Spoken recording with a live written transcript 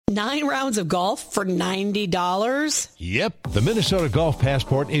9 rounds of golf for $90? Yep, the Minnesota Golf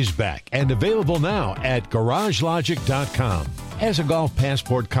Passport is back and available now at GarageLogic.com. As a Golf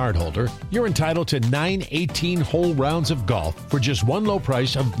Passport cardholder, you're entitled to 9 18-hole rounds of golf for just one low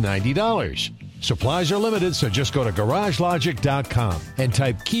price of $90. Supplies are limited, so just go to GarageLogic.com and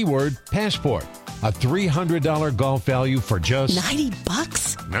type keyword passport. A $300 golf value for just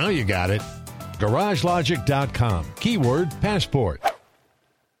 $90? Now you got it. GarageLogic.com, keyword passport.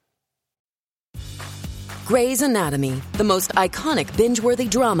 Grey's Anatomy, the most iconic binge-worthy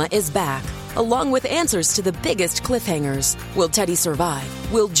drama, is back, along with answers to the biggest cliffhangers. Will Teddy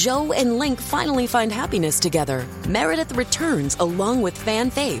survive? Will Joe and Link finally find happiness together? Meredith returns along with fan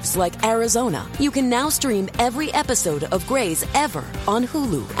faves like Arizona. You can now stream every episode of Grey's ever on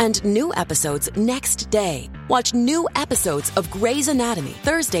Hulu, and new episodes next day. Watch new episodes of Grey's Anatomy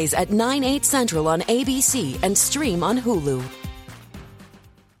Thursdays at 9/8 Central on ABC and stream on Hulu.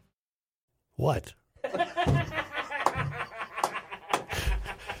 What?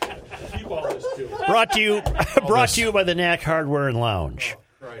 Brought to you by the Knack Hardware and Lounge.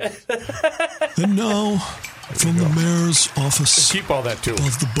 And now, from the mayor's office, keep all that too.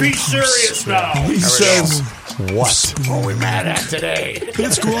 Above the Be serious now. He says, "What are we mad at today?"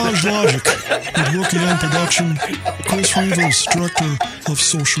 It's Garage Logic with Rookie on production, Chris Rivas, director of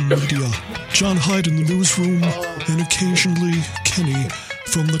social media, John Hyde in the newsroom, and occasionally Kenny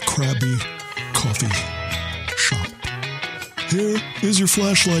from the Krabby Coffee Shop. Here is your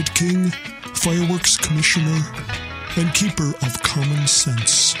flashlight king, fireworks commissioner, and keeper of common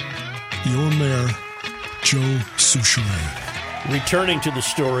sense, your mayor, Joe Soucheray. Returning to the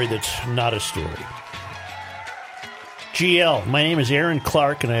story that's not a story. GL, my name is Aaron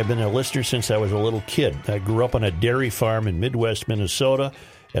Clark, and I have been a listener since I was a little kid. I grew up on a dairy farm in Midwest Minnesota,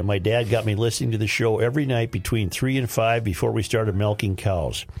 and my dad got me listening to the show every night between 3 and 5 before we started milking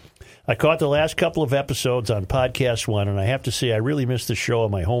cows. I caught the last couple of episodes on Podcast One, and I have to say I really miss the show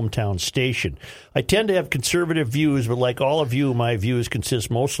on my hometown station. I tend to have conservative views, but like all of you, my views consist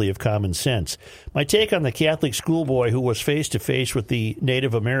mostly of common sense. My take on the Catholic schoolboy who was face-to-face with the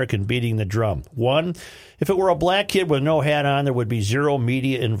Native American beating the drum. 1, if it were a black kid with no hat on, there would be zero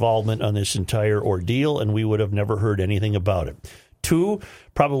media involvement on this entire ordeal, and we would have never heard anything about it. 2,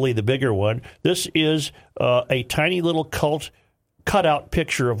 probably the bigger one, this is a tiny little cult cutout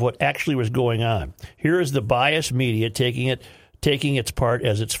picture of what actually was going on. Here is the biased media taking its part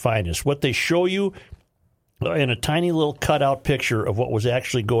as its finest. What they show you in a tiny little cutout picture of what was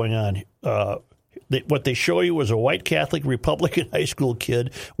actually going on. What they show you was a white Catholic Republican high school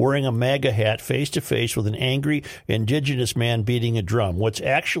kid wearing a MAGA hat face-to-face with an angry indigenous man beating a drum. What's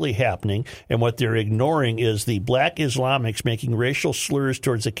actually happening and what they're ignoring is the black Islamics making racial slurs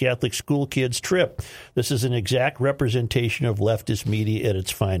towards the Catholic school kid's trip. This is an exact representation of leftist media at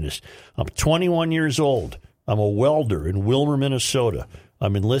its finest. I'm 21 years old. I'm a welder in Wilmer, Minnesota.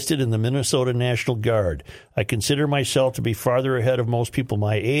 I'm enlisted in the Minnesota National Guard. I consider myself to be farther ahead of most people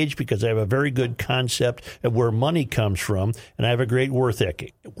my age because I have a very good concept of where money comes from, and I have a great work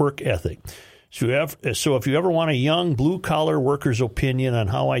ethic. So if you ever want a young blue-collar worker's opinion on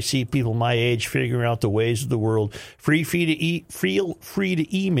how I see people my age figuring out the ways of the world, feel free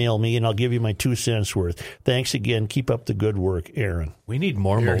to email me, and I'll give you my 2 cents worth. Thanks again. Keep up the good work, Aaron. We need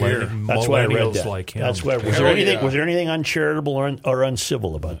more millennials That's why I read that. like him. That's why. Was there anything uncharitable or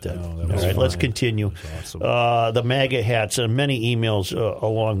uncivil about that? No, All right, fine. let's continue. Awesome. The MAGA hats, many emails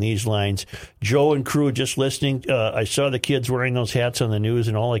along these lines. Joe and crew, just listening. I saw the kids wearing those hats on the news,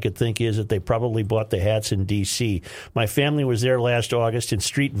 and all I could think is that they probably bought the hats in D.C. My family was there last August, and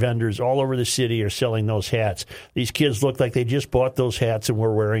street vendors all over the city are selling those hats. These kids look like they just bought those hats and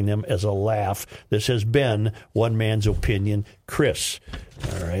were wearing them as a laugh. This has been one man's opinion, Chris.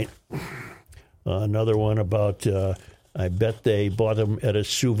 All right. Another one about, I bet they bought them at a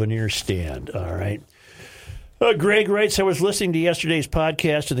souvenir stand. All right. Greg writes, I was listening to yesterday's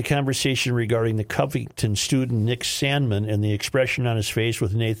podcast of the conversation regarding the Covington student Nick Sandman and the expression on his face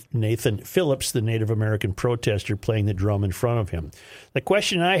with Nathan Phillips, the Native American protester, playing the drum in front of him. The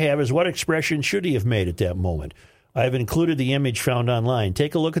question I have is, what expression should he have made at that moment? I have included the image found online.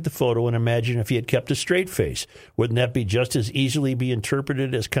 Take a look at the photo and imagine if he had kept a straight face. Wouldn't that be just as easily be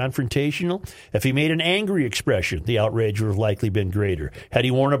interpreted as confrontational? If he made an angry expression, the outrage would have likely been greater. Had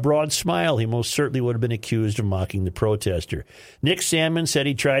he worn a broad smile, he most certainly would have been accused of mocking the protester. Nick Sandman said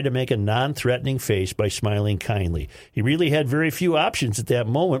he tried to make a non-threatening face by smiling kindly. He really had very few options at that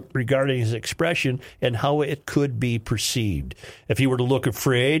moment regarding his expression and how it could be perceived. If he were to look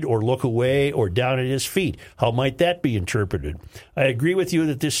afraid or look away or down at his feet, how might that be interpreted? I agree with you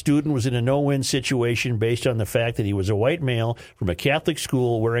that this student was in a no-win situation based on the fact that he was a white male from a Catholic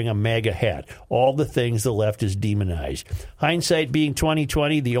school wearing a MAGA hat. All the things the left has demonized. Hindsight being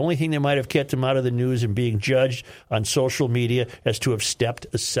 2020, the only thing that might have kept him out of the news and being judged on social media is to have stepped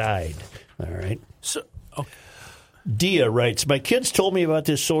aside. All right. Dia writes, my kids told me about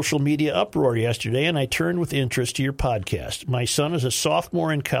this social media uproar yesterday, and I turned with interest to your podcast. My son is a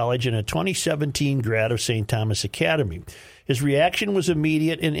sophomore in college and a 2017 grad of St. Thomas Academy. His reaction was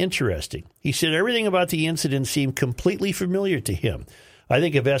immediate and interesting. He said everything about the incident seemed completely familiar to him. I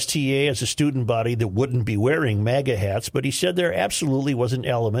think of STA as a student body that wouldn't be wearing MAGA hats, but he said there absolutely was an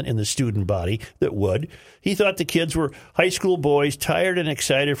element in the student body that would. He thought the kids were high school boys, tired and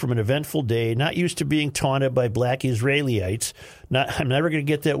excited from an eventful day, not used to being taunted by black Israelites. I'm never going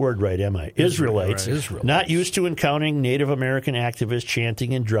to get that word right, am I? Israelites. Right. Not used to encountering Native American activists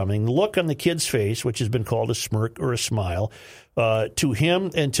chanting and drumming. The look on the kid's face, which has been called a smirk or a smile, to him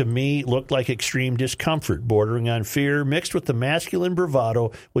and to me looked like extreme discomfort, bordering on fear, mixed with the masculine bravado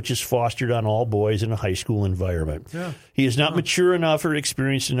which is fostered on all boys in a high school environment. Yeah. He is not mature enough or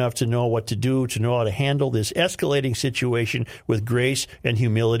experienced enough to know what to do, to know how to handle this escalating situation with grace and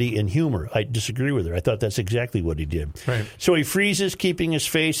humility and humor. I disagree with her. I thought that's exactly what he did. Right. So he freezes, keeping his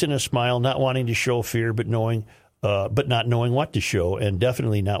face in a smile, not wanting to show fear, but not knowing what to show, and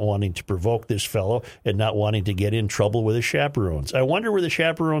definitely not wanting to provoke this fellow and not wanting to get in trouble with his chaperones. I wonder where the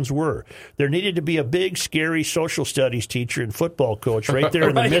chaperones were. There needed to be a big, scary social studies teacher and football coach right there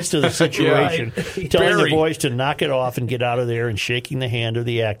in the midst of the situation, telling the boys to knock it off and get out of there, and shaking the hand of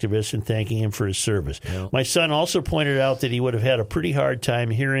the activist and thanking him for his service. Yeah. My son also pointed out that he would have had a pretty hard time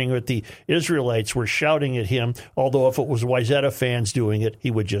hearing what the Israelites were shouting at him, although if it was Wayzata fans doing it,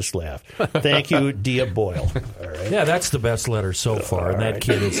 he would just laugh. Thank you, Dia Boyle. Right. Yeah, that's the best letter so far, and that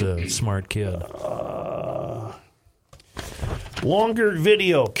kid is a smart kid. Longer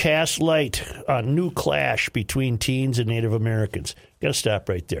video casts light on new clash between teens and Native Americans. Got to stop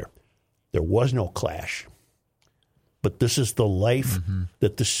right there. There was no clash, but this is the life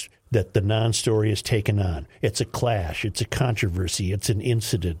that the non-story has taken on. It's a clash. It's a controversy. It's an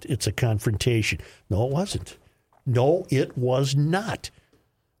incident. It's a confrontation. No, it wasn't. No, it was not.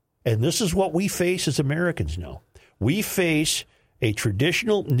 And this is what we face as Americans now. We face a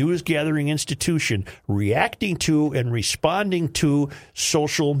traditional news-gathering institution reacting to and responding to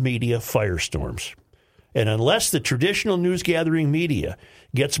social media firestorms. And unless the traditional news-gathering media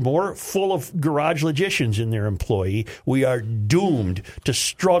gets more full of garage logicians in their employee, we are doomed to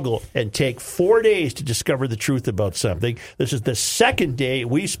struggle and take 4 days to discover the truth about something. This is the second day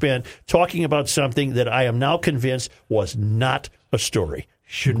we spent talking about something that I am now convinced was not a story.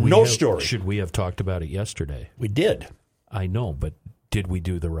 Story. Should we have talked about it yesterday? We did. I know, but did we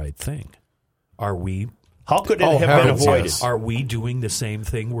do the right thing? Are we? How could it have been avoided? Yes. Are we doing the same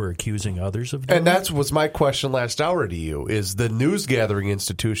thing we're accusing others of doing? And that was my question last hour to you, is the news-gathering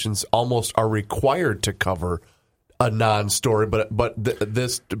institutions almost are required to cover a non-story, but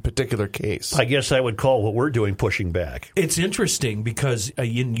this particular case. I guess I would call what we're doing pushing back. It's interesting because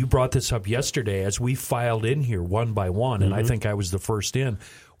you brought this up yesterday as we filed in here one by one, and I think I was the first in.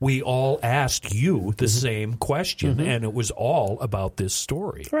 We all asked you the same question, and it was all about this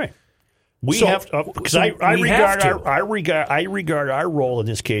story. Right. I regard our role in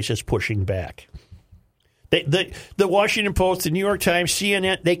this case as pushing back. The Washington Post, the New York Times,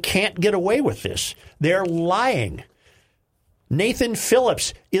 CNN, they can't get away with this. They're lying. Nathan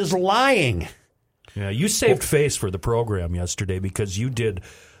Phillips is lying. Yeah, you saved face for the program yesterday because you did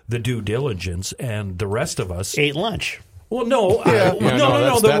the due diligence, and the rest of us ate lunch. Well, no.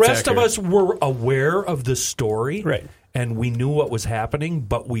 The rest of us were aware of the story. Right. And we knew what was happening,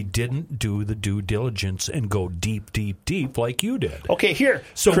 but we didn't do the due diligence and go deep, deep, deep like you did. Okay, here.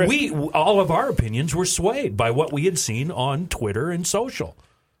 So Chris, all of our opinions were swayed by what we had seen on Twitter and social.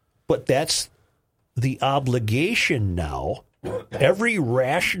 But that's the obligation now every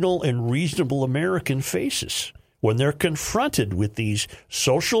rational and reasonable American faces when they're confronted with these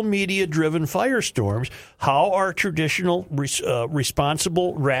social media-driven firestorms. How are traditional,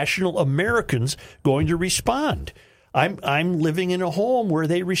 responsible, rational Americans going to respond? I'm living in a home where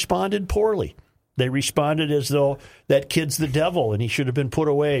they responded poorly. They responded as though that kid's the devil and he should have been put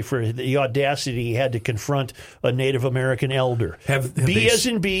away for the audacity he had to confront a Native American elder. B as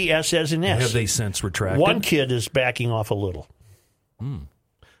in B, S as in S. Have they since retracted? One kid is backing off a little.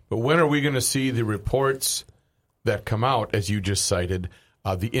 But when are we going to see the reports that come out, as you just cited,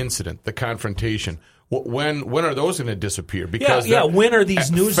 the incident, the confrontation? When are those going to disappear? Because when are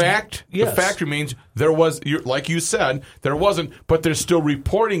these news? Yes. The fact remains there was, like you said, there wasn't, but they're still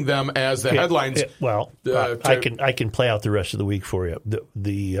reporting them as the headlines. I can play out the rest of the week for you.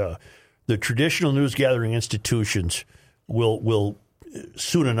 The traditional news gathering institutions will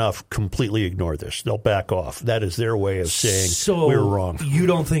soon enough completely ignore this. They'll back off. That is their way of saying we're wrong. You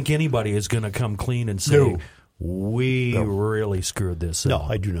don't think anybody is going to come clean and say, we really screwed this up? No,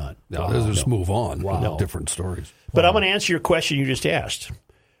 I do not. No, just move on. Wow. Different stories. But I'm going to answer your question you just asked.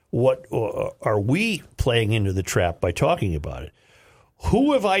 What are we playing into the trap by talking about it?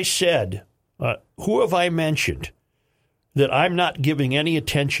 Who have I said, who have I mentioned that I'm not giving any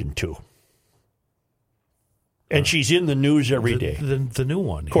attention to? And she's in the news every day. The new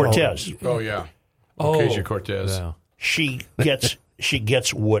one. Cortez. Oh, yeah. Ocasio-Cortez. Yeah. She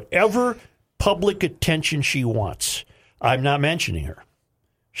gets whatever public attention she wants. I'm not mentioning her.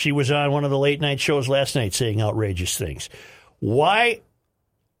 She was on one of the late night shows last night saying outrageous things. Why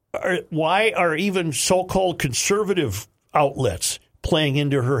are even so-called conservative outlets playing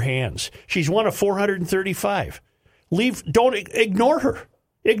into her hands? She's one of 435. Don't ignore her.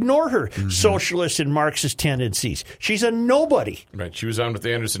 Ignore her socialist and Marxist tendencies. She's a nobody. Right. She was on with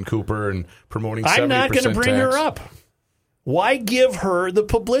Anderson Cooper and promoting 70% I'm not going to bring her up. Why give her the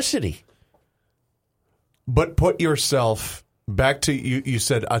publicity? But put yourself back to you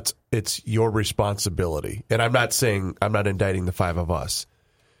said it's your responsibility. And I'm not indicting the five of us.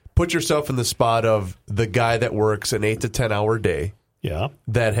 Put yourself in the spot of the guy that works an 8 to 10 hour day. Yeah.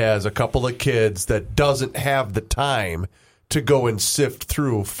 That has a couple of kids that doesn't have the time to go and sift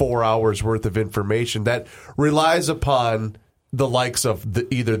through 4 hours worth of information that relies upon the likes of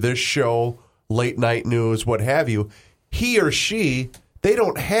either this show, late night news, what have you. He or she, they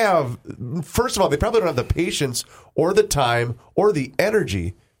don't have, first of all, they probably don't have the patience or the time or the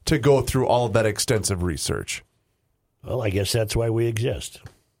energy to go through all of that extensive research. Well, I guess that's why we exist.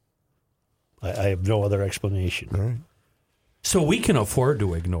 I have no other explanation. All right. So we can afford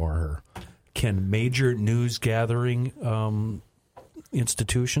to ignore her. Can major news gathering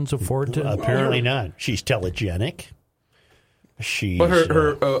institutions afford to? Apparently not. She's telegenic. But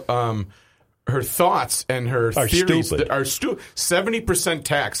her thoughts and her theories stupid. are 70%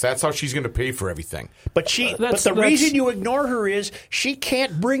 tax. That's how she's going to pay for everything. But the reason you ignore her is she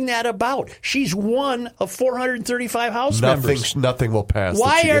can't bring that about. She's one of 435 House members. Nothing will pass.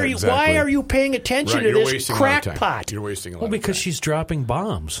 Why are you paying attention to this crackpot? You're wasting a lot. Well, because she's dropping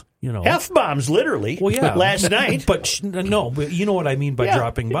bombs. F-bombs, literally. Well, yeah. Last night. But but you know what I mean by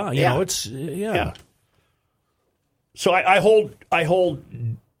dropping bombs. You know, it's So I hold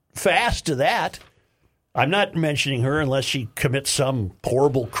fast to that. I'm not mentioning her unless she commits some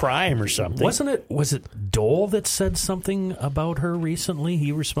horrible crime or something. Was it Dole that said something about her recently?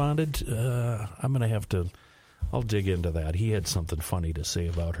 He responded, I'm going to have to, I'll dig into that. He had something funny to say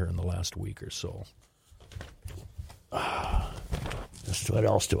about her in the last week or so. What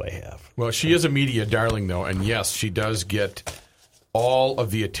else do I have? Well, she is a media darling, though, and yes, she does get all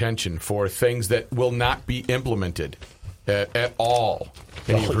of the attention for things that will not be implemented at all.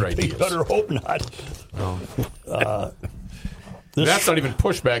 Any of her ideas. You better hope not. That's not even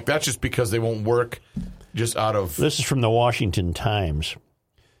pushback. That's just because they won't work just out of... This is from the Washington Times,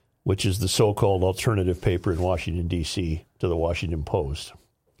 which is the so-called alternative paper in Washington, D.C. to the Washington Post.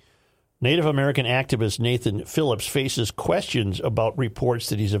 Native American activist Nathan Phillips faces questions about reports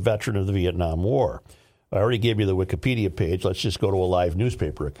that he's a veteran of the Vietnam War. I already gave you the Wikipedia page. Let's just go to a live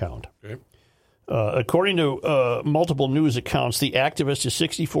newspaper account. Okay. According to multiple news accounts, the activist is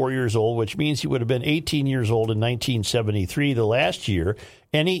 64 years old, which means he would have been 18 years old in 1973, the last year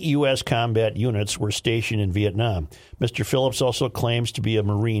any U.S. combat units were stationed in Vietnam. Mr. Phillips also claims to be a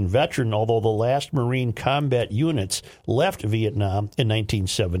Marine veteran, although the last Marine combat units left Vietnam in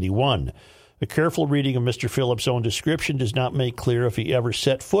 1971. A careful reading of Mr. Phillips' own description does not make clear if he ever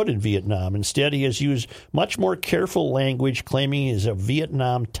set foot in Vietnam. Instead, he has used much more careful language, claiming he is a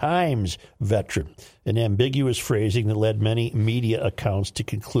Vietnam Times veteran, an ambiguous phrasing that led many media accounts to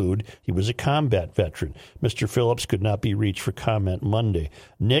conclude he was a combat veteran. Mr. Phillips could not be reached for comment Monday.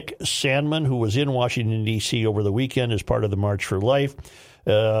 Nick Sandman, who was in Washington, D.C. over the weekend as part of the March for Life,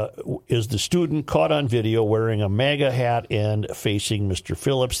 is the student caught on video wearing a MAGA hat and facing Mr.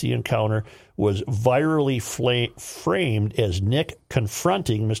 Phillips. The encounter was virally framed as Nick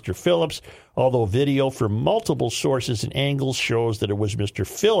confronting Mr. Phillips, although video from multiple sources and angles shows that it was Mr.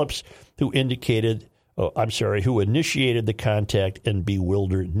 Phillips who initiated the contact and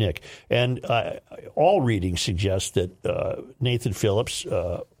bewildered Nick. And all readings suggest that Nathan Phillips,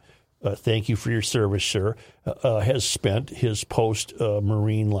 thank you for your service, sir, has spent his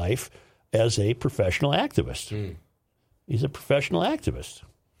post-Marine life as a professional activist. He's a professional activist.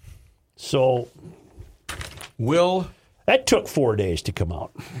 So that took 4 days to come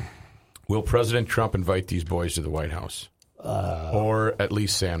out. Will President Trump invite these boys to the White House? Or at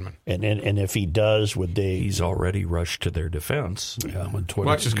least Sandman? And if he does, would they... He's already rushed to their defense. Yeah, on Twitter.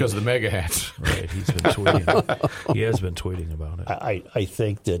 Well, just because of the mega hats. Right, he's been tweeting. He has been tweeting about it. I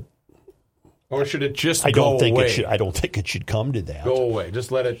think that... Or should it just I don't go think away? I don't think it should come to that. Go away.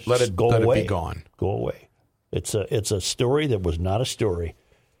 Just let it be gone. Go away. It's a story that was not a story.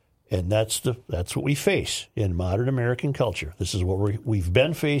 And that's what we face in modern American culture. This is what we've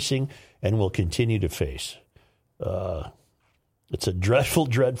been facing and will continue to face. It's a dreadful,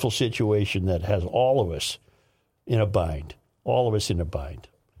 dreadful situation that has all of us in a bind. All of us in a bind.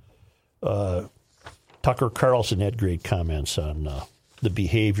 Tucker Carlson had great comments on the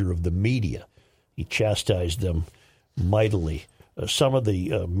behavior of the media. He chastised them mightily. Some of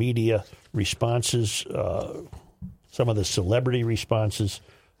the media responses, some of the celebrity responses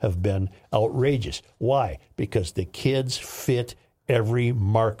have been outrageous. Why? Because the kids fit every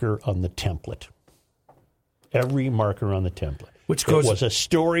marker on the template. Every marker on the template. It was a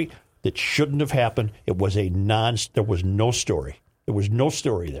story that shouldn't have happened. It was there was no story. There was no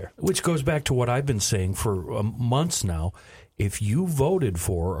story there. Which goes back to what I've been saying for months now. If you voted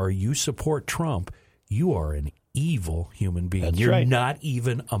for or you support Trump, you are an evil human being. That's you're right. not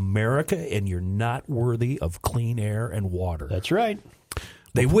even America, and you're not worthy of clean air and water. That's right.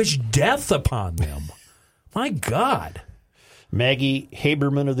 They wish death upon them. My God. Maggie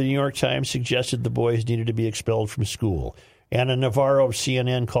Haberman of the New York Times suggested the boys needed to be expelled from school. Anna Navarro of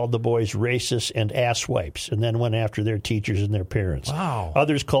CNN called the boys racist and asswipes and then went after their teachers and their parents. Wow.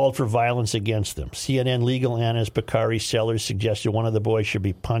 Others called for violence against them. CNN legal analyst Bakari Sellers suggested one of the boys should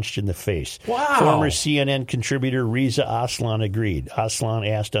be punched in the face. Wow. Former CNN contributor Reza Aslan agreed. Aslan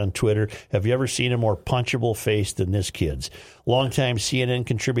asked on Twitter, "Have you ever seen a more punchable face than this kid's?" Longtime CNN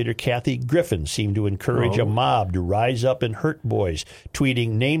contributor Kathy Griffin seemed to encourage a mob to rise up and hurt boys,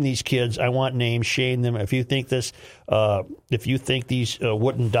 tweeting, "Name these kids. I want names. Shame them. If you think these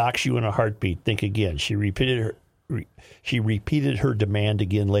wouldn't dox you in a heartbeat, think again." She repeated her demand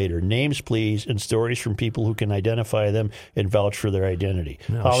again later. "Names, please, and stories from people who can identify them and vouch for their identity."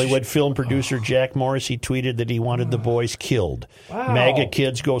 Hollywood film producer Jack Morrissey tweeted that he wanted the boys killed. Wow. MAGA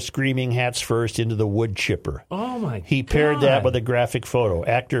kids go screaming hats first into the wood chipper. Oh, my He paired that God. with a graphic photo.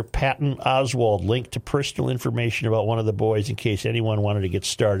 Actor Patton Oswalt linked to personal information about one of the boys in case anyone wanted to get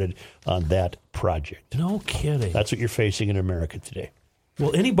started on that project. No kidding. That's what you're facing in America today.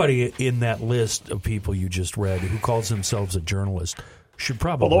 Well, anybody in that list of people you just read who calls themselves a journalist should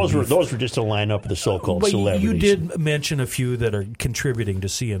probably... Well, those were just a lineup of the so-called but celebrities. you did mention a few that are contributing to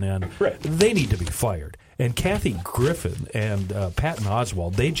CNN. Right. They need to be fired. And Kathy Griffin and Patton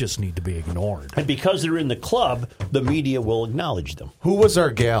Oswalt, they just need to be ignored. And because they're in the club, the media will acknowledge them. Who was our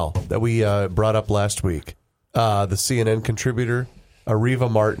gal that we brought up last week? The CNN contributor,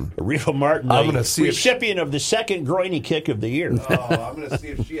 Areva Martin. Areva Martin, I'm gonna see if recipient of the second groiny kick of the year. I'm going to see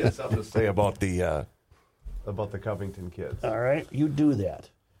if she has something to say about the Covington kids. All right, you do that.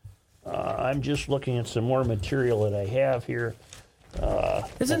 I'm just looking at some more material that I have here.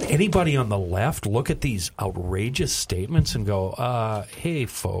 Doesn't anybody on the left look at these outrageous statements and go, hey,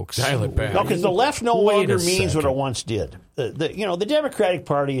 folks. Dial it back. No, because the left no Wait longer a means what second. it once did. The Democratic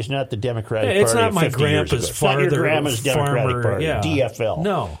Party is not the Democratic Party. It's not of my 50 years grandpa's ago. It's not your farther grandma's Democratic farmer, Party, yeah. DFL.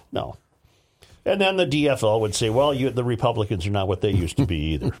 No. And then the DFL would say, "Well, the Republicans are not what they used to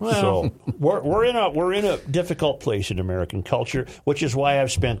be either." So we're in a difficult place in American culture, which is why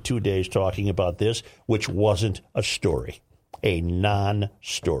I've spent 2 days talking about this, which wasn't a story, a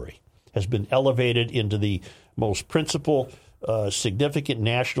non-story, has been elevated into the most principal, significant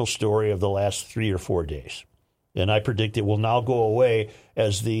national story of the last 3 or 4 days. And I predict it will now go away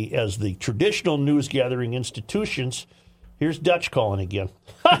as the traditional news gathering institutions. Here's Dutch calling again.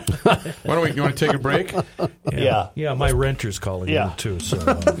 You want to take a break? Yeah. Yeah, my renter's calling Yeah. in too. So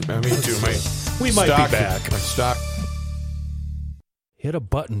Me too. we might be back. My stock. Hit a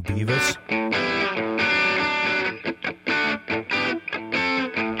button, Beavis.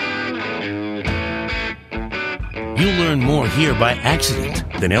 You learn more here by accident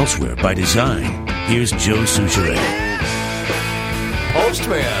than elsewhere by design. Here's Joe Soucheray.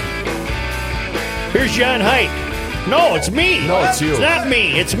 Postman. Here's John Haidt. No, it's me. No, it's you. It's not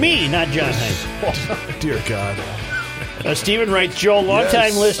me. It's me, not John Haidt. Dear God. Stephen writes, Joe,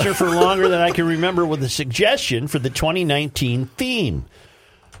 longtime Yes. listener for longer than I can remember, with a suggestion for the 2019 theme.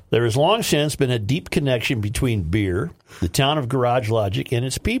 There has long since been a deep connection between beer, the town of Garage Logic, and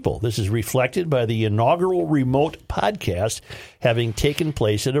its people. This is reflected by the inaugural remote podcast having taken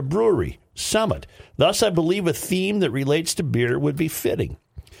place at a brewery. Summit. Thus, I believe a theme that relates to beer would be fitting.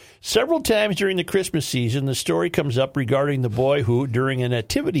 Several times during the Christmas season, the story comes up regarding the boy who, during a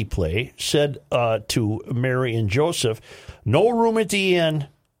nativity play, said to Mary and Joseph, "No room at the inn,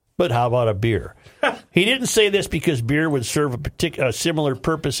 but how about a beer?" He didn't say this because beer would serve a similar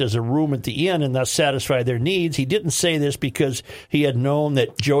purpose as a room at the inn and thus satisfy their needs. He didn't say this because he had known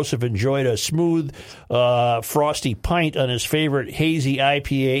that Joseph enjoyed a smooth, frosty pint on his favorite hazy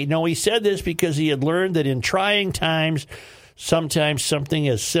IPA. No, he said this because he had learned that in trying times, sometimes something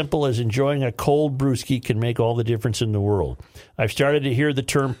as simple as enjoying a cold brewski can make all the difference in the world. I've started to hear the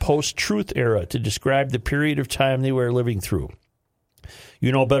term post-truth era to describe the period of time they were living through.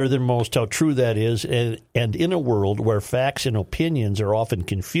 You know better than most how true that is, and in a world where facts and opinions are often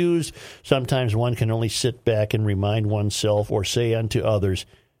confused, sometimes one can only sit back and remind oneself or say unto others,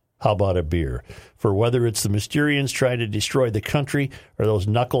 how about a beer? For whether it's the Mysterians trying to destroy the country or those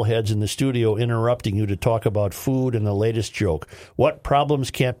knuckleheads in the studio interrupting you to talk about food and the latest joke, what problems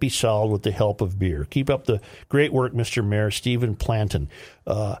can't be solved with the help of beer? Keep up the great work, Mr. Mayor. Stephen Planton.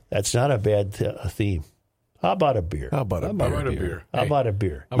 That's not a bad theme. How about a beer? How about a beer? How about a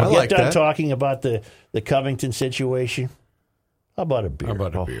beer? I like Get done that. talking about the Covington situation. How about a beer? How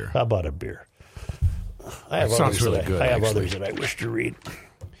about a beer? How about a beer? I have That sounds others really good, I have actually. others that I wish to read.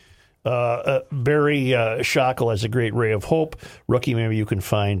 Barry Schockel has a great ray of hope. Rookie, maybe you can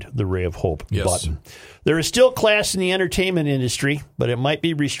find the ray of hope Yes. button. There is still class in the entertainment industry, but it might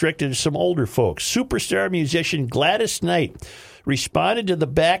be restricted to some older folks. Superstar musician Gladys Knight responded to the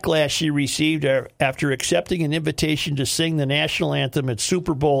backlash she received after accepting an invitation to sing the national anthem at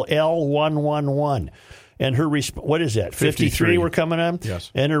Super Bowl L111. And her what is that? 53 we're coming on?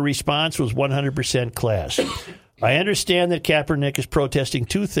 Yes. And her response was 100% class. I understand that Kaepernick is protesting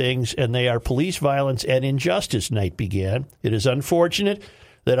two things, and they are police violence and injustice, Knight began. It is unfortunate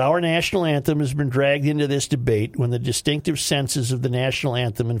that our national anthem has been dragged into this debate when the distinctive senses of the national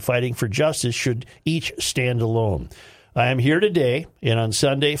anthem and fighting for justice should each stand alone. I am here today and on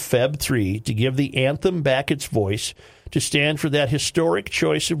Sunday, Feb 3, to give the anthem back its voice, to stand for that historic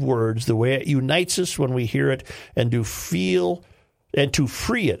choice of words, the way it unites us when we hear it, and to free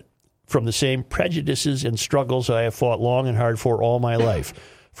it from the same prejudices and struggles I have fought long and hard for all my life.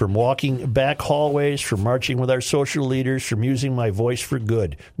 From walking back hallways, from marching with our social leaders, from using my voice for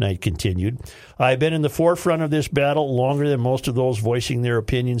good, Knight continued. I've been in the forefront of this battle longer than most of those voicing their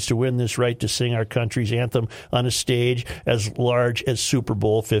opinions to win this right to sing our country's anthem on a stage as large as Super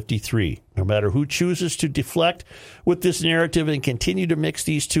Bowl 53. No matter who chooses to deflect with this narrative and continue to mix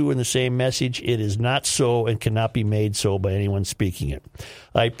these two in the same message, it is not so and cannot be made so by anyone speaking it.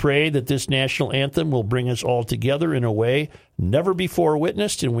 I pray that this national anthem will bring us all together in a way never before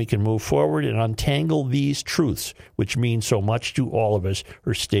witnessed, and we can move forward and untangle these truths, which mean so much to all of us,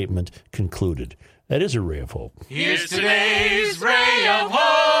 her statement concluded. That is a ray of hope. Here's today's ray of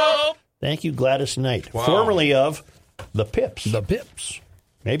hope. Thank you, Gladys Knight, Wow. formerly of the Pips. The Pips.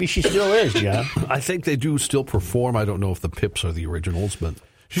 Maybe she still is, John. I think they do still perform. I don't know if the Pips are the originals, but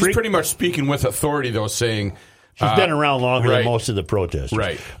She's pretty much speaking with authority, though, saying She's been around longer right. than most of the protesters.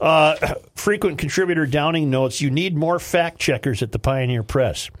 Right. Frequent contributor Downing notes, you need more fact checkers at the Pioneer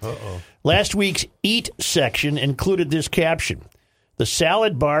Press. Last week's Eat section included this caption. The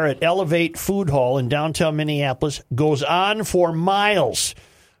salad bar at Elevate Food Hall in downtown Minneapolis goes on for miles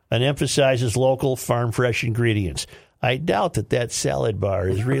and emphasizes local farm-fresh ingredients. I doubt that salad bar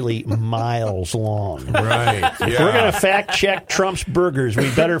is really miles long. Right. If we're going to fact-check Trump's burgers,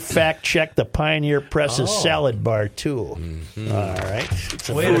 we better fact-check the Pioneer Press's salad bar, too. Mm-hmm. All right. It's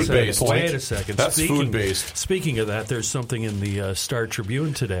a Wait Food-based. a second. That's food-based. Speaking of that, there's something in the Star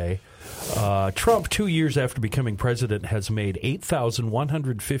Tribune today. Trump, 2 years after becoming president, has made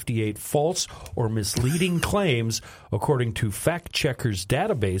 8,158 false or misleading claims, according to Fact Checkers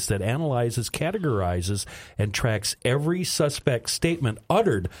database that analyzes, categorizes, and tracks every suspect statement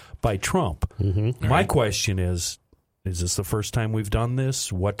uttered by Trump. Mm-hmm. My question is this the first time we've done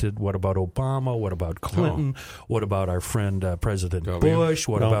this? What about Obama? What about Clinton? What about our friend President Bush?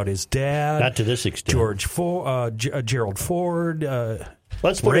 What about his dad? Not to this extent. Gerald Ford.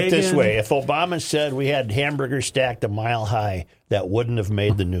 Let's put Reagan. it this way. If Obama said we had hamburgers stacked a mile high, that wouldn't have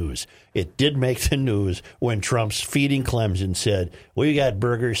made the news. It did make the news when Trump's feeding Clemson said, we got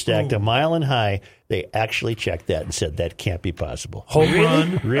burgers stacked a mile and high. They actually checked that and said that can't be possible. Home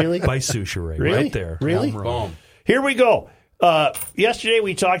run Really? by Souchere, Really? right there. Really? Home run. Boom. Here we go. Yesterday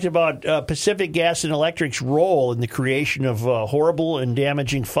we talked about Pacific Gas and Electric's role in the creation of horrible and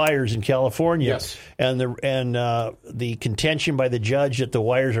damaging fires in California, Yes. and the contention by the judge that the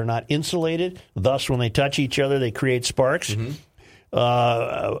wires are not insulated. Thus, when they touch each other, they create sparks. Mm-hmm.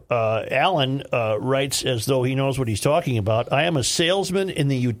 Alan writes as though he knows what he's talking about. I am a salesman in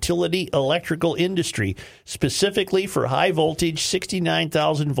the utility electrical industry, specifically for high voltage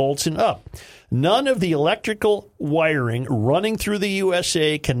 69,000 volts and up. None of the electrical wiring running through the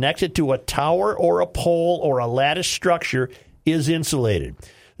USA connected to a tower or a pole or a lattice structure is insulated.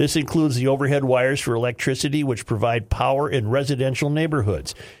 This includes the overhead wires for electricity, which provide power in residential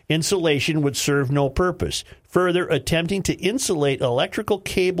neighborhoods. Insulation would serve no purpose. Further, attempting to insulate electrical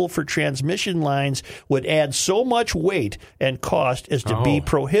cable for transmission lines would add so much weight and cost as to be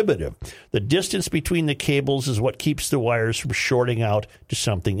prohibitive. The distance between the cables is what keeps the wires from shorting out to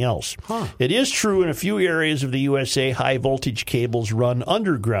something else. It is true in a few areas of the USA, high-voltage cables run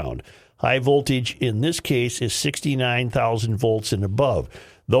underground. High voltage in this case is 69,000 volts and above.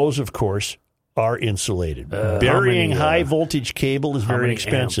 Those, of course, are insulated. Burying high-voltage cable is very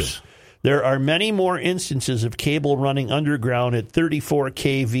expensive. Amps? There are many more instances of cable running underground at 34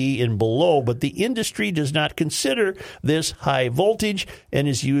 kV and below, but the industry does not consider this high voltage and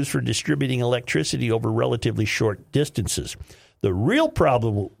is used for distributing electricity over relatively short distances. The real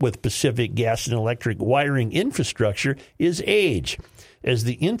problem with Pacific Gas and Electric wiring infrastructure is age. As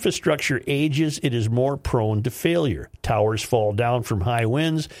the infrastructure ages, it is more prone to failure. Towers fall down from high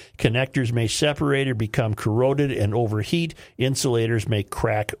winds, connectors may separate or become corroded and overheat, insulators may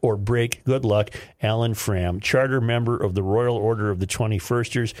crack or break. Good luck, Alan Fram, charter member of the Royal Order of the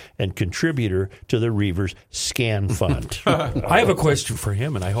 21sters and contributor to the Reavers Scan Fund. I have a question for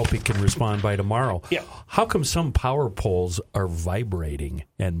him, and I hope he can respond by tomorrow. Yeah. How come some power poles are vibrating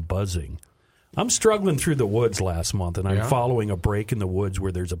and buzzing? I'm struggling through the woods last month, and I'm following a break in the woods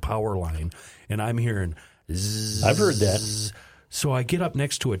where there's a power line, and I'm hearing zzz. I've heard that. So I get up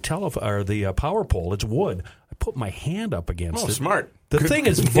next to the power pole. It's wood. I put my hand up against it. Smart. The thing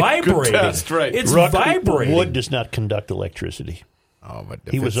is vibrating. Good test, right. It's vibrating. Wood does not conduct electricity. Oh, but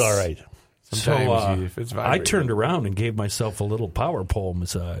he was all right. So if it's I turned around and gave myself a little power pole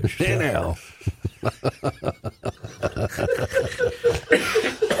massage.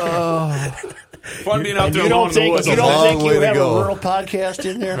 Fun being out there You don't think you have a go. rural podcast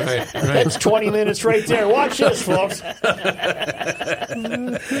in there? Right. That's 20 minutes right there. Watch this, folks.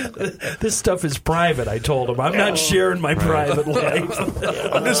 This stuff is private, I told him. I'm not sharing my private life.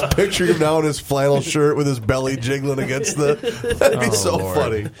 I'm just picturing him now in his flannel shirt with his belly jiggling against the... That'd be so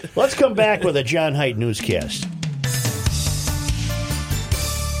funny. Let's come back with a John Haidt newscast.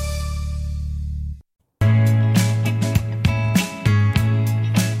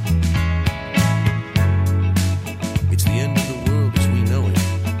 It's the end of the world as we know it,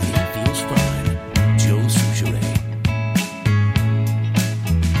 and it feels fine. Joe Souchere.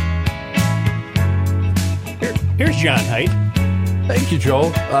 Here's John Haidt. Thank you,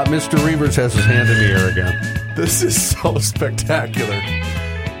 Joe. Mr. Reavers has his hand in the air again. This is so spectacular.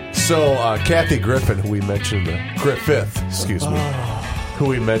 So, Kathy Griffin, who we mentioned, who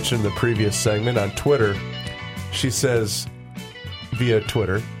we mentioned in the previous segment on Twitter, she says via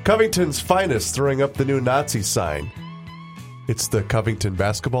Twitter, Covington's finest throwing up the new Nazi sign. It's the Covington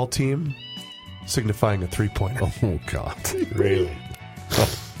basketball team, signifying a 3-pointer. Oh, God. Really?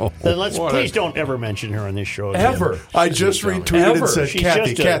 Then please don't ever mention her on this show again. Ever. I just retweeted and said, She's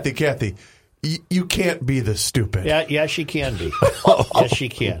Kathy, you can't be this stupid. Yeah, she can be. Yes, she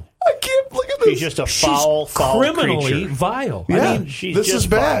can. I can't look at this. She's just a foul criminally creature. vile. Yeah, I mean, this is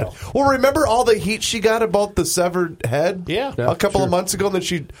bad. vile. Well, remember all the heat she got about the severed head? Yeah. A couple of months ago, and then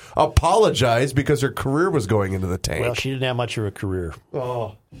she apologized because her career was going into the tank. Well, she didn't have much of a career.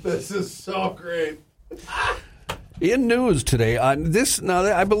 Oh, this is so great. In news today,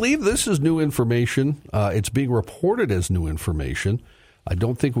 I believe this is new information. It's being reported as new information. I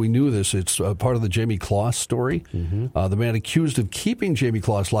don't think we knew this. It's part of the Jamie Kloss story. Mm-hmm. The man accused of keeping Jamie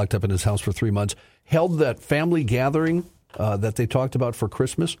Kloss locked up in his house for 3 months held that family gathering that they talked about for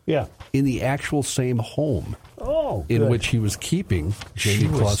Christmas in the actual same home in which he was keeping Jamie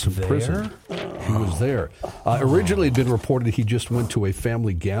Kloss in prison. He was there. Originally, it had been reported he just went to a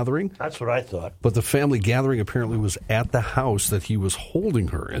family gathering. That's what I thought. But the family gathering apparently was at the house that he was holding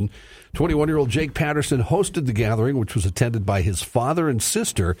her in. 21-year-old Jake Patterson hosted the gathering, which was attended by his father and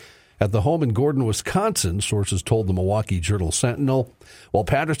sister at the home in Gordon, Wisconsin, sources told the Milwaukee Journal-Sentinel. While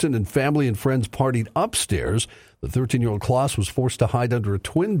Patterson and family and friends partied upstairs, the 13-year-old Kloss was forced to hide under a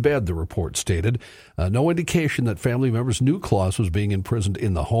twin bed, the report stated. No indication that family members knew Kloss was being imprisoned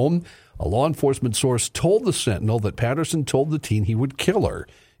in the home. A law enforcement source told the Sentinel that Patterson told the teen he would kill her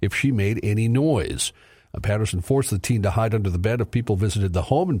if she made any noise. Patterson forced the teen to hide under the bed if people visited the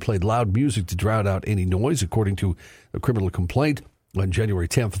home and played loud music to drown out any noise, according to the criminal complaint. On January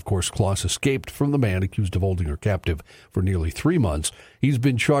 10th, of course, Claus escaped from the man accused of holding her captive for nearly 3 months. He's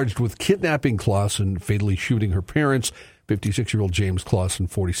been charged with kidnapping Claus and fatally shooting her parents, 56-year-old James Claus and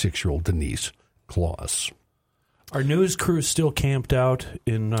 46-year-old Denise Claus. Our news crew still camped out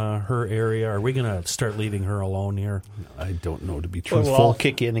in her area. Are we going to start leaving her alone here? I don't know, to be truthful. We'll all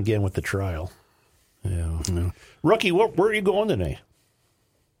kick in again with the trial. Yeah. Rookie, where are you going today?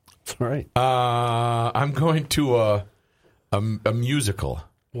 That's all right. I'm going to a musical.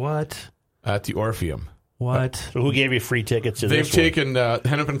 What? At the Orpheum. What? So who gave you free tickets to They've this taken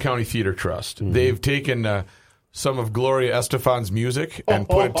Hennepin County Theater Trust. Mm-hmm. They've taken some of Gloria Estefan's music and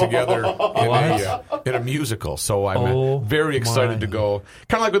put it together in a musical. So I'm very excited to go.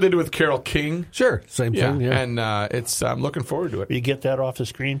 Kind of like what they do with Carole King. Sure, same thing. Yeah. And I'm looking forward to it. Will you get that off the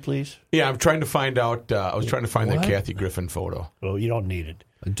screen, please? Yeah, I'm trying to find out. I was trying to find that Kathy Griffin photo. Oh, you don't need it.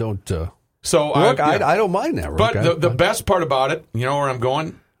 I don't. So Rook, I don't mind that, Rook. But the best part about it, you know where I'm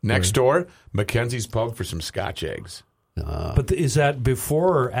going? Next door, Mackenzie's Pub for some Scotch eggs. But is that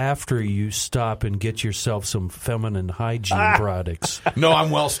before or after you stop and get yourself some feminine hygiene products? No, I'm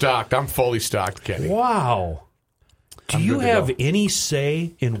well stocked. I'm fully stocked, Kenny. Wow. Do you have any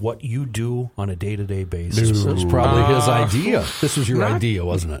say in what you do on a day-to-day basis? This was probably his idea. This was your idea,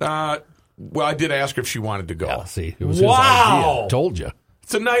 wasn't it? Well, I did ask her if she wanted to go. Yeah, see, it was his idea. Told you.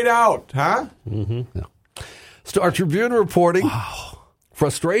 It's a night out, huh? Mm-hmm. Yeah. Star Tribune reporting. Wow.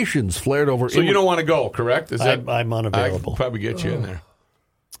 Frustrations flared over. So you don't want to go, correct? I'm unavailable. I can probably get you in there.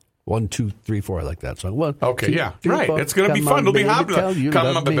 1, 2, 3, 4. I like that song. 1, okay, 2, yeah, 3, right. 4. It's going to be fun. It'll be hot.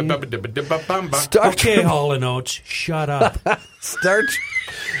 Okay, Hall & Oates, shut up.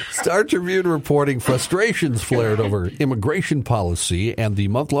 Star Tribune reporting frustrations flared over immigration policy and the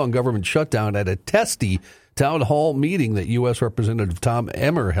month-long government shutdown at a testy town hall meeting that U.S. Representative Tom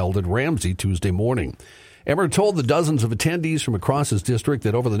Emmer held at Ramsey Tuesday morning. Emmer told the dozens of attendees from across his district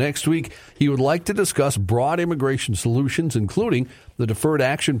that over the next week, he would like to discuss broad immigration solutions, including the Deferred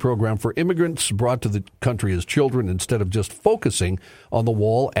Action Program for immigrants brought to the country as children instead of just focusing on the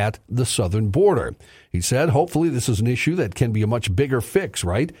wall at the southern border. He said, hopefully this is an issue that can be a much bigger fix,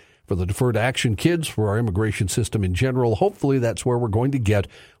 right? For the Deferred Action kids, for our immigration system in general, hopefully that's where we're going to get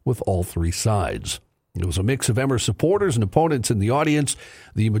with all three sides. It was a mix of Emmer supporters and opponents in the audience.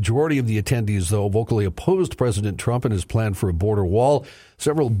 The majority of the attendees, though, vocally opposed President Trump and his plan for a border wall.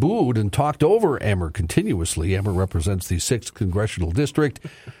 Several booed and talked over Emmer continuously. Emmer represents the 6th Congressional District.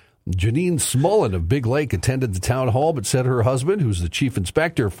 Janine Smullen of Big Lake attended the town hall, but said her husband, who's the chief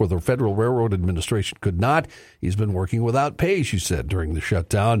inspector for the Federal Railroad Administration, could not. He's been working without pay, she said, during the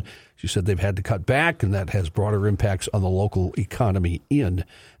shutdown. She said they've had to cut back, and that has broader impacts on the local economy in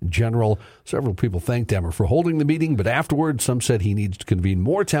general. Several people thanked Emmer for holding the meeting, but afterwards, some said he needs to convene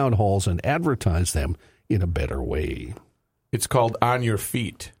more town halls and advertise them in a better way. It's called On Your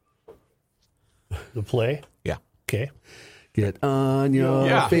Feet. The play? Yeah. Okay. Get on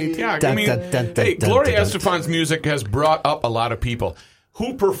your feet. Yeah, I mean, Gloria Estefan's music has brought up a lot of people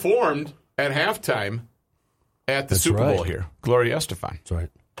who performed at halftime at the Super Bowl here. Gloria Estefan. That's right.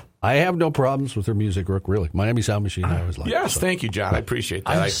 I have no problems with her music, Rook, really. Miami Sound Machine, I always like. Yes, thank you, John. I appreciate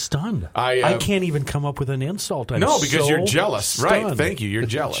that. I'm stunned. I can't even come up with an insult. No, because you're jealous. Stunned. Right, thank you. You're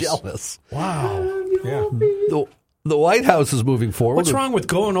jealous. Jealous. Wow. Yeah. The White House is moving forward. What's wrong with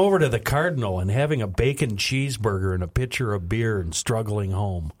going over to the Cardinal and having a bacon cheeseburger and a pitcher of beer and struggling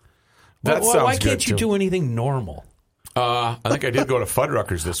home? That sounds Why good, can't you too. do anything normal? I think I did go to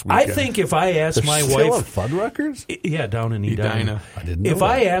Fuddruckers this weekend. I think if I asked my still wife, at Fuddruckers? Yeah, down in Edina. I didn't know If that.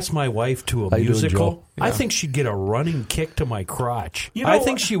 I asked my wife to a How you doing, musical, Joe? I think she'd get a running kick to my crotch. You know I what?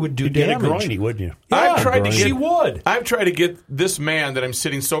 think she would do You'd get a damage. groiny, wouldn't you? Yeah, she would. I've tried to get this man that I'm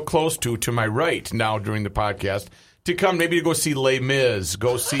sitting so close to my right now during the podcast to come, maybe to go see Les Mis,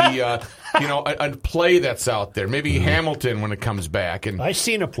 go see a play that's out there, maybe Hamilton when it comes back. And I've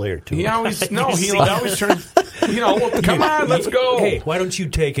seen a play or two. he always turns. Come on, let's go. Hey, why don't you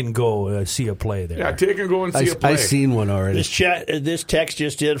take and go see a play there? Yeah, take and go and see a play. I've seen one already. This text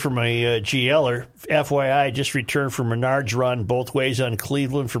just did from a GLer. FYI, just returned from Menard's run both ways on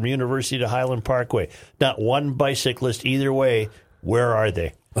Cleveland from University to Highland Parkway. Not one bicyclist either way. Where are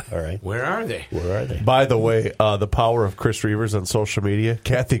they? All right. Where are they? Where are they? By the way, the power of Chris Reavers on social media,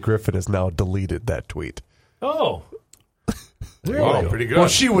 Kathy Griffin has now deleted that tweet. Oh. Oh, pretty good. Well,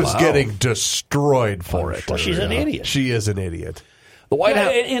 she was getting destroyed for it. Well, she's an idiot. She is an idiot. The White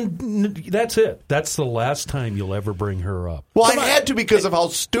House. And that's it. That's the last time you'll ever bring her up. Well, I had to because of how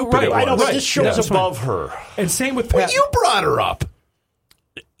stupid it was. I know, but this show's that's above her. And same with Well, Pat. you brought her up.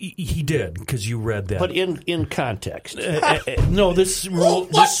 He did, because you read that. But in context. No, this rule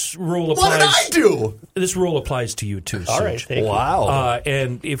applies. What did I do? This rule applies to you too. All right, Such. thank you. Wow.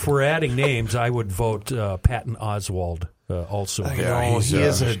 And if we're adding names, I would vote Patton Oswalt also.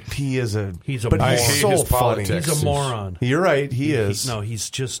 He is a But I he's hate so his funny. politics. He's a moron. You're right. He is. No, he's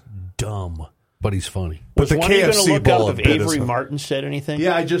just dumb. But he's funny. But the Was one you going to KFC look bowl up if of bit Avery is- Martin said anything?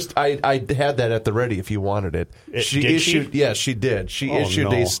 Yeah, I had that at the ready if you wanted it. Did she? Yes, she did. She Oh, issued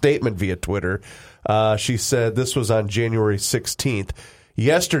no. a statement via Twitter. She said this was on January 16th.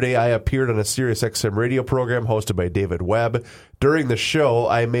 Yesterday, I appeared on a Sirius XM radio program hosted by David Webb. During the show,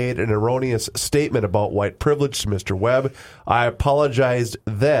 I made an erroneous statement about white privilege to Mr. Webb. I apologized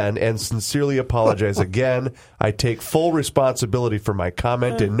then and sincerely apologize again. I take full responsibility for my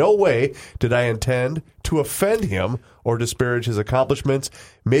comment. In no way did I intend to offend him or disparage his accomplishments.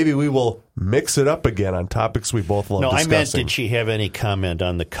 Maybe we will mix it up again on topics we both love No, discussing. I meant, did she have any comment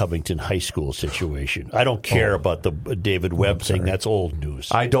on the Covington High School situation? I don't care about the David Webb thing. That's old news.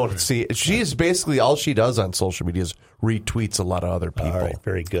 I don't see it. She's basically all she does on social media is retweets a lot of other people. All right,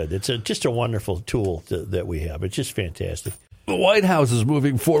 very good. It's just a wonderful tool that we have. It's just fantastic. The White House is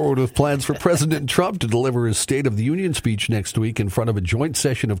moving forward with plans for President Trump to deliver his State of the Union speech next week in front of a joint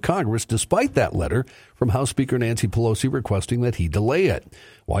session of Congress, despite that letter from House Speaker Nancy Pelosi requesting that he delay it.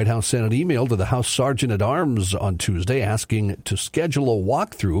 White House sent an email to the House Sergeant at Arms on Tuesday asking to schedule a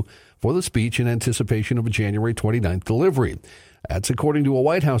walkthrough for the speech in anticipation of a January 29th delivery. That's according to a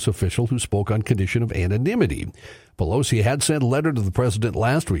White House official who spoke on condition of anonymity. Pelosi had sent a letter to the president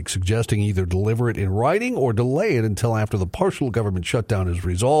last week suggesting either deliver it in writing or delay it until after the partial government shutdown is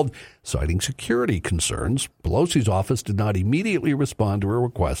resolved, citing security concerns. Pelosi's office did not immediately respond to a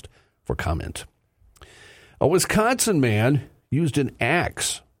request for comment. A Wisconsin man used an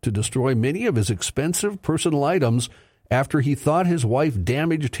axe to destroy many of his expensive personal items after he thought his wife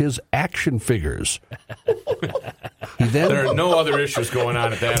damaged his action figures. There are no other issues going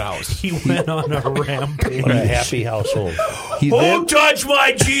on at that house. He went on a rampage. What a happy household. Who touched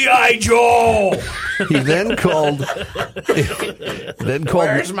my G.I. Joe? He then called.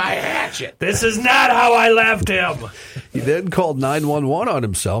 Where's my hatchet? This is not how I left him. He then called 911 on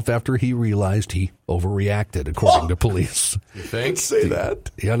himself after he realized he overreacted, according to police. You think? Say that.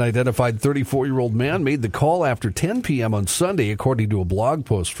 The unidentified 34-year-old man made the call after 10 p.m. on Sunday, according to a blog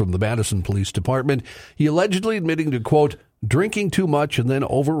post from the Madison Police Department. He allegedly admitting to, quote, drinking too much and then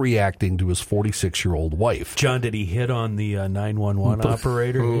overreacting to his 46-year-old wife. John, did he hit on the 911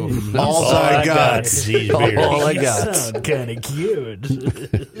 operator? All I got. All I got. Sound kind of cute.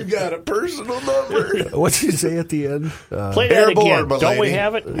 You got a personal number. What'd he say at the end? Play that again. Don't we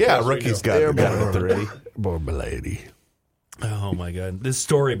have it? Yeah, Rookie's got it at the ready. Poor lady. Oh, my God. This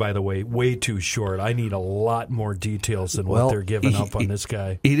story, by the way, way too short. I need a lot more details than what they're giving up on this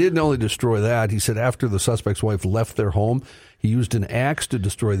guy. He didn't only destroy that. He said after the suspect's wife left their home, he used an axe to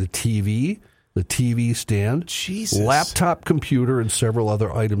destroy the TV stand, laptop computer, and several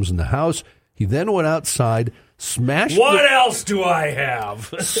other items in the house. He then went outside, smashed else do I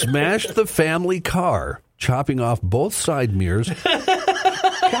have? smashed the family car, chopping off both side mirrors,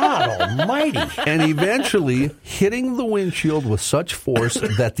 God almighty. and eventually hitting the windshield with such force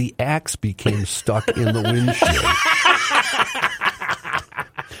that the axe became stuck in the windshield.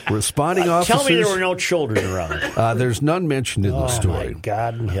 Responding officers... Tell me there were no children around. There's none mentioned in the story. Oh, my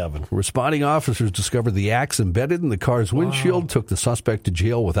God in heaven. Responding officers discovered the axe embedded in the car's windshield, took the suspect to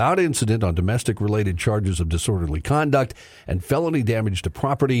jail without incident on domestic-related charges of disorderly conduct and felony damage to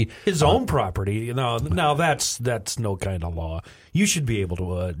property. His own property. Now that's no kind of law. You should be able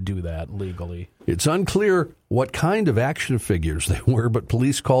to do that legally. It's unclear what kind of action figures they were, but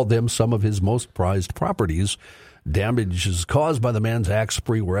police called them some of his most prized properties. Damages caused by the man's axe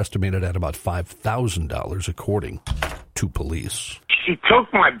spree were estimated at about $5,000, according to police. She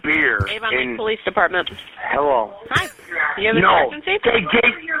took my beer. Avon Lake Police Department. Hello. Hi. You have an No, emergency?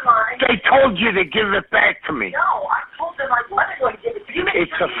 they told you to give it back to me. No, I told them I wasn't going to give it to you.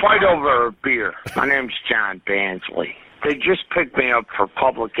 It's a fight over a beer. My name's John Bansley. They just picked me up for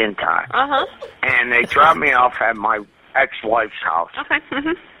public intox. Uh-huh. And they dropped me off at my ex-wife's house. Okay.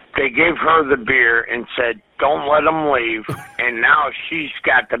 Mm-hmm. They gave her the beer and said, don't let them leave. And now she's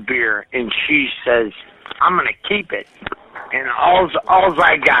got the beer, and she says, I'm going to keep it. And all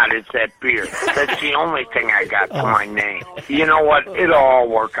I got is that beer. That's the only thing I got to my name. You know what? It'll all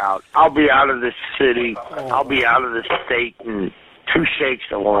work out. I'll be out of the city. I'll be out of the state in 2 shakes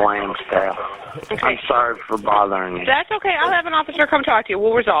of lamb style. Okay. I'm sorry for bothering you. That's okay. I'll have an officer come talk to you.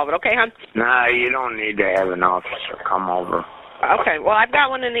 We'll resolve it, okay, hon? Nah, you don't need to have an officer come over. Okay. Well, I've got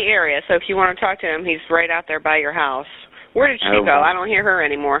one in the area, so if you want to talk to him, he's right out there by your house. Where did she go? I don't hear her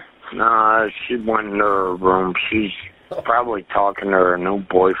anymore. Nah, she went into her room. She's probably talking to her new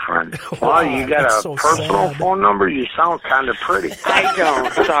boyfriend. Wow, you got a so personal sad. phone number? You sound kind of pretty. I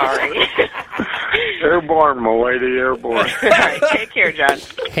don't. Sorry. Airborne, my lady, airborne. All right, take care, John.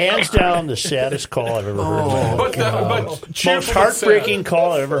 Hands down, the saddest call I've ever heard. But Most cheerful heartbreaking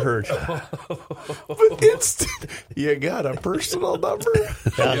call I've ever heard. But you got a personal number?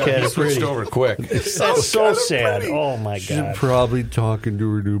 Okay, He switched over quick. That's so sad. Oh, my She's God. probably talking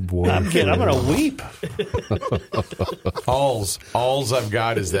to her new boyfriend. I'm kidding. I'm going to weep. Alls I've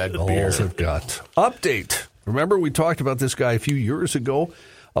got is that beer. Alls I've got. Update. Remember we talked about this guy a few years ago?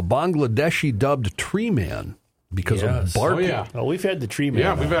 A Bangladeshi dubbed tree man because of bark. Oh, yeah. Oh, we've had the tree man.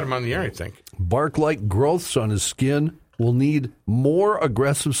 Yeah, we've had him on the air, I think. Bark-like growths on his skin will need more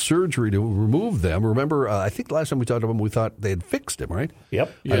aggressive surgery to remove them. Remember, I think last time we talked to him, we thought they had fixed him, right?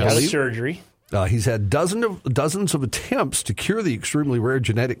 Yep. Yes. Had a surgery. He's had dozens of attempts to cure the extremely rare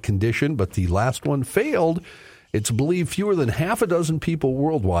genetic condition, but the last one failed. It's believed fewer than half a dozen people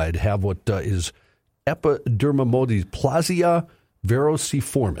worldwide have what is epidermoplasia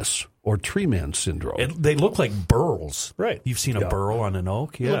verruciformis, or tree man syndrome. They look like burls. Right. You've seen a burl on an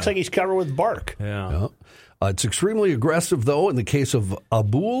oak? It looks like he's covered with bark. Yeah. It's extremely aggressive, though, in the case of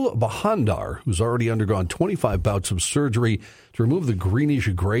Abul Bahandar, who's already undergone 25 bouts of surgery to remove the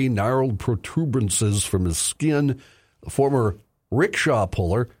greenish-gray gnarled protuberances from his skin. The former rickshaw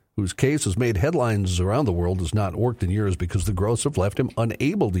puller, whose case has made headlines around the world, has not worked in years because the growths have left him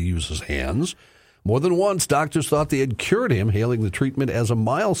unable to use his hands. More than once, doctors thought they had cured him, hailing the treatment as a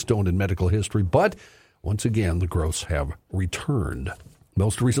milestone in medical history, but once again, the growths have returned.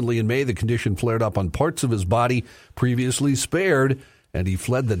 Most recently in May, the condition flared up on parts of his body previously spared, and he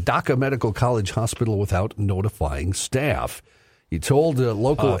fled the Dhaka Medical College Hospital without notifying staff. He told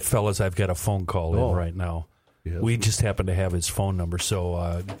local... fellas, I've got a phone call in right now. Yes. We just happen to have his phone number,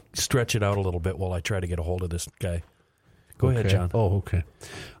 so stretch it out a little bit while I try to get a hold of this guy. Go ahead, John. Oh, okay.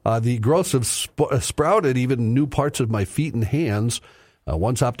 The growths have sprouted even in new parts of my feet and hands.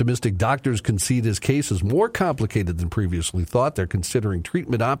 Once optimistic doctors concede his case is more complicated than previously thought. They're considering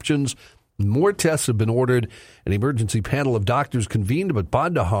treatment options. More tests have been ordered. An emergency panel of doctors convened, but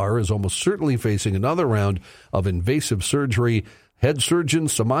Bandahar is almost certainly facing another round of invasive surgery. Head surgeon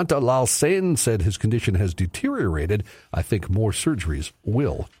Samantha Lal Sen said his condition has deteriorated. I think more surgeries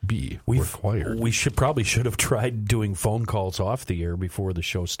will be required. We should have tried doing phone calls off the air before the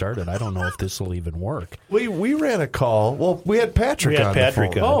show started. I don't know if this will even work. We ran a call. Well, we had Patrick on the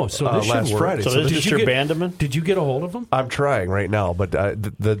phone. Oh, so this last should work. Friday. So this is Mr. Bandeman? Did you get a hold of him? I'm trying right now, but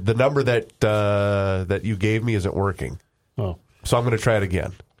the number that you gave me isn't working. Oh. So I'm going to try it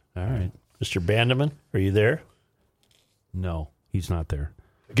again. All right. Mr. Bandeman, are you there? No, he's not there.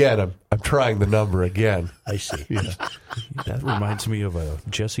 Again, I'm trying the number again. I see. That reminds me of a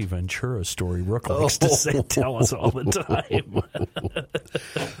Jesse Ventura story Rook likes to tell us all the time.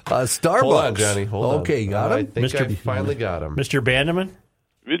 Starbucks. Hold on, Johnny. Hold on. Okay, got him. I think I finally got him. Mr. Bandeman?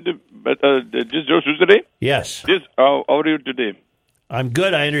 This Joe Suzuki? Yes. How are you today? I'm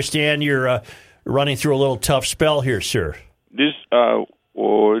good. I understand you're running through a little tough spell here, sir. This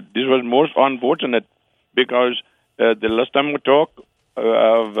was most unfortunate because the last time we talked,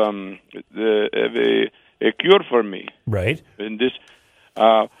 have a cure for me. Right. And this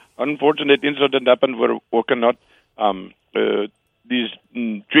unfortunate incident happened where we cannot these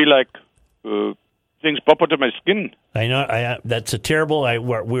tree-like things pop out of my skin. I know. That's a terrible.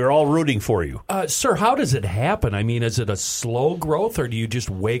 We're all rooting for you. Sir, how does it happen? I mean, is it a slow growth, or do you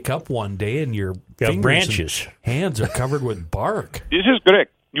just wake up one day and your fingers branches, and hands are covered with bark? This is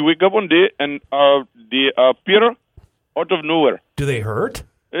correct. You wake up one day and they appear out of nowhere. Do they hurt?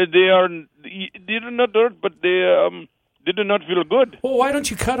 They do not hurt, but they do not feel good. Well, why don't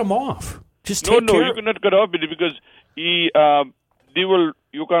you cut them off? Just No, take care. you cannot cut off it because you can't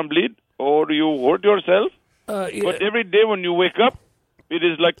bleed or you hurt yourself. But every day when you wake up, it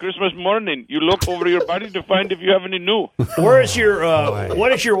is like Christmas morning. You look over your body to find if you have any new. Where is your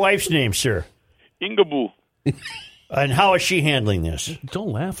what is your wife's name, sir? Ingaboo. And how is she handling this?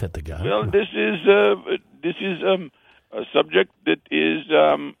 Don't laugh at the guy. Well, this is a subject that is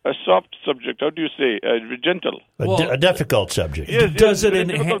a soft subject. How do you say? Gentle. A difficult subject. Yes, Does it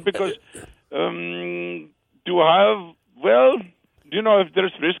difficult because to have, well, you know, if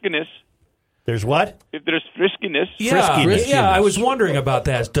there's friskiness. There's what? If there's friskiness. Yeah, I was wondering about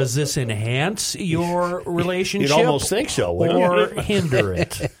that. Does this enhance your relationship? You'd almost think so, wouldn't or you? hinder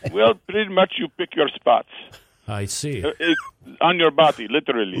it? Well, pretty much you pick your spots. I see. On your body,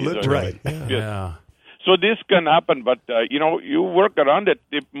 literally. Right. Yeah. So this can happen, but, you work around it.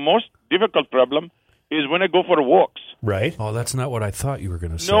 The most difficult problem is when I go for walks. Right. Oh, that's not what I thought you were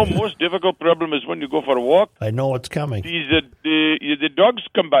going to say. No, most difficult problem is when you go for a walk. I know what's coming. The dogs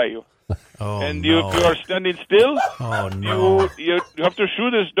come by you. Oh, and no. you are standing still. Oh, no. You have to shoo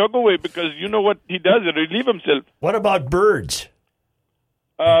this dog away because you know what he does, he relieve himself. What about birds?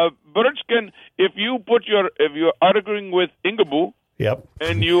 Birds can, if you're arguing with Ingaboo, Yep.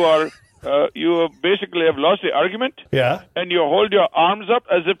 and you basically have lost the argument, Yeah. and you hold your arms up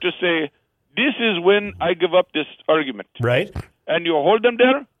as if to say, this is when I give up this argument. Right. And you hold them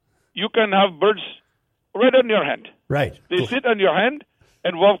there, you can have birds right on your hand. Right. They sit on your hand,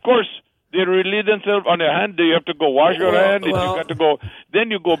 and well, of course, they relieve themselves on your hand. You have to go wash your hand, and you got to go.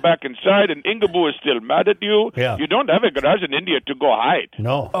 Then you go back inside, and Ingaboo is still mad at you. Yeah. You don't have a garage in India to go hide.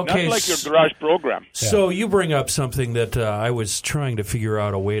 No. Okay, Not like your garage program. So you bring up something that I was trying to figure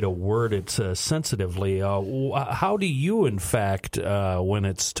out a way to word it sensitively. How do you, in fact, when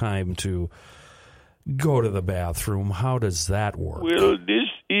it's time to go to the bathroom, how does that work? Well, this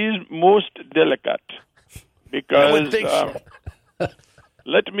is most delicate because I would think so.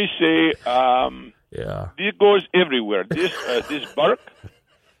 let me say, this goes everywhere. This bark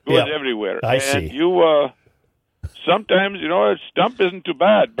goes everywhere. I and see. You sometimes a stump isn't too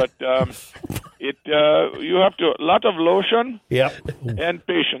bad, but you have to a lot of lotion. Yep. And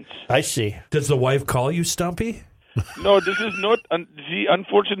patience. I see. Does the wife call you Stumpy? No, this is not the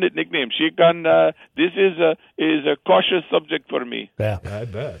unfortunate nickname. She can. This is a cautious subject for me. Yeah, I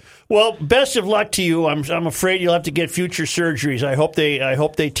bet. Well, best of luck to you. I'm afraid you'll have to get future surgeries. I hope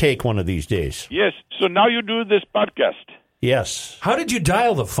they take one of these days. Yes. So now you do this podcast. Yes. How did you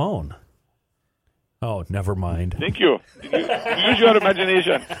dial the phone? Oh, never mind. Thank you. Use your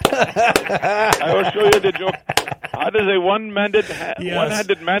imagination. I will show you the joke. How does a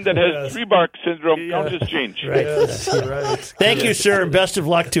one-handed man that has three bark syndrome count as change? Right. Right. Thank you, sir, and best of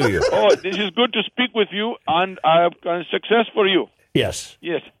luck to you. Oh, this is good to speak with you, and I have success for you. Yes.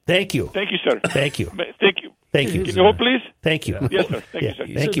 Yes. Thank you. Thank you, sir. Thank you. Thank you. Thank you. Can you hold, please? Thank you. Yes, sir. Thank you, sir.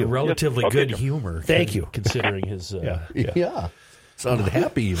 Thank you. Relatively Yes. Okay, good Joe. humor. Thank you. Considering his. Yeah. Sounded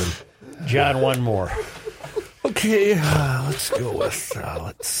happy even. John, one more. Okay, let's go with,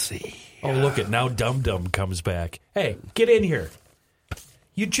 let's see. Oh, look at now Dum Dum comes back. Hey, get in here.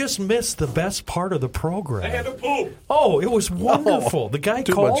 You just missed the best part of the program. I had to poop. Oh, it was wonderful. The guy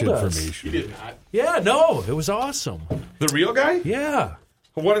Too called much us. information. He did not. Yeah, no, it was awesome. The real guy? Yeah.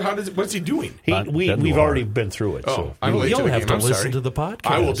 What's he doing? We've already been through it. Oh, So. I'm late You'll to the have game. to I'm listen sorry. to the podcast.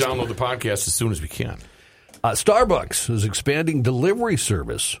 I will download the podcast as soon as we can. Starbucks is expanding delivery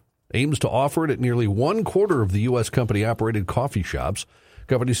service. Aims to offer it at nearly 1/4 of the U.S. company-operated coffee shops.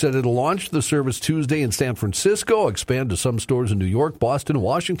 Company said it'll launch the service Tuesday in San Francisco, expand to some stores in New York, Boston,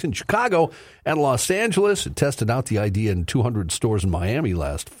 Washington, Chicago, and Los Angeles. It tested out the idea in 200 stores in Miami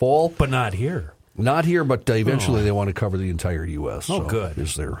last fall. But not here. Not here, but eventually they want to cover the entire U.S. Oh, so good.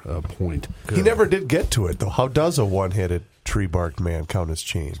 Is their point. He never did get to it, though. How does a one-headed tree-barked man count as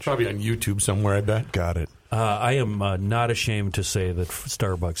change? Probably on YouTube somewhere, I bet. Got it. I am not ashamed to say that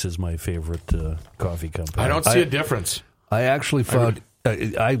Starbucks is my favorite coffee company. I don't see a difference. I actually found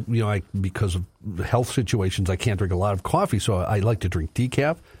I because of health situations, I can't drink a lot of coffee, so I like to drink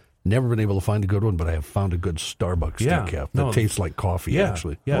decaf. Never been able to find a good one, but I have found a good Starbucks decaf that tastes like coffee.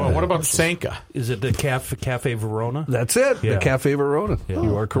 Actually, Well, what about Sanka? Is it the Cafe Verona? That's it. Yeah. The Cafe Verona. Yeah.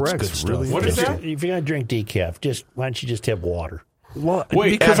 You are correct. That's good stuff. Really What is interesting. that? If you're going to drink decaf, why don't you just have water? Well,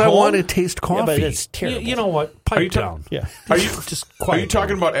 Wait, because at I home? want to taste Yeah, coffee. but it's terrible. You know what? Are you Pipe down. Yeah. Are you Just Are quiet you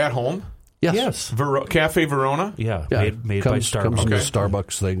talking about at home? yes. Cafe Verona? Yeah, Yeah. made comes, by Starbucks. Comes in the Okay.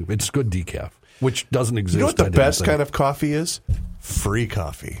 Starbucks thing. It's good decaf, which doesn't exist. You know what the I didn't best think. kind of coffee is? Free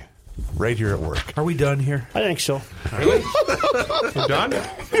coffee. Right here at work. Are we done here? I think so. Really? We're done?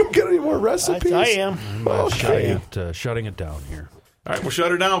 You don't get any more recipes? I am. Shutting it down here. All right, we'll shut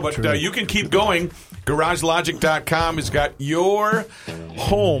her down, but you can keep going. GarageLogic.com has got your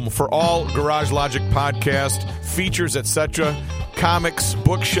home for all Garage Logic podcast features, etc., comics,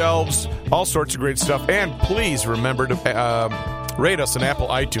 bookshelves, all sorts of great stuff. And please remember to rate us on Apple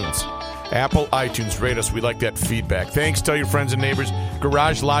iTunes. Apple iTunes, rate us. We like that feedback. Thanks. Tell your friends and neighbors.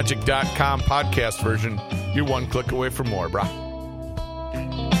 GarageLogic.com podcast version. You're one click away from more, brah.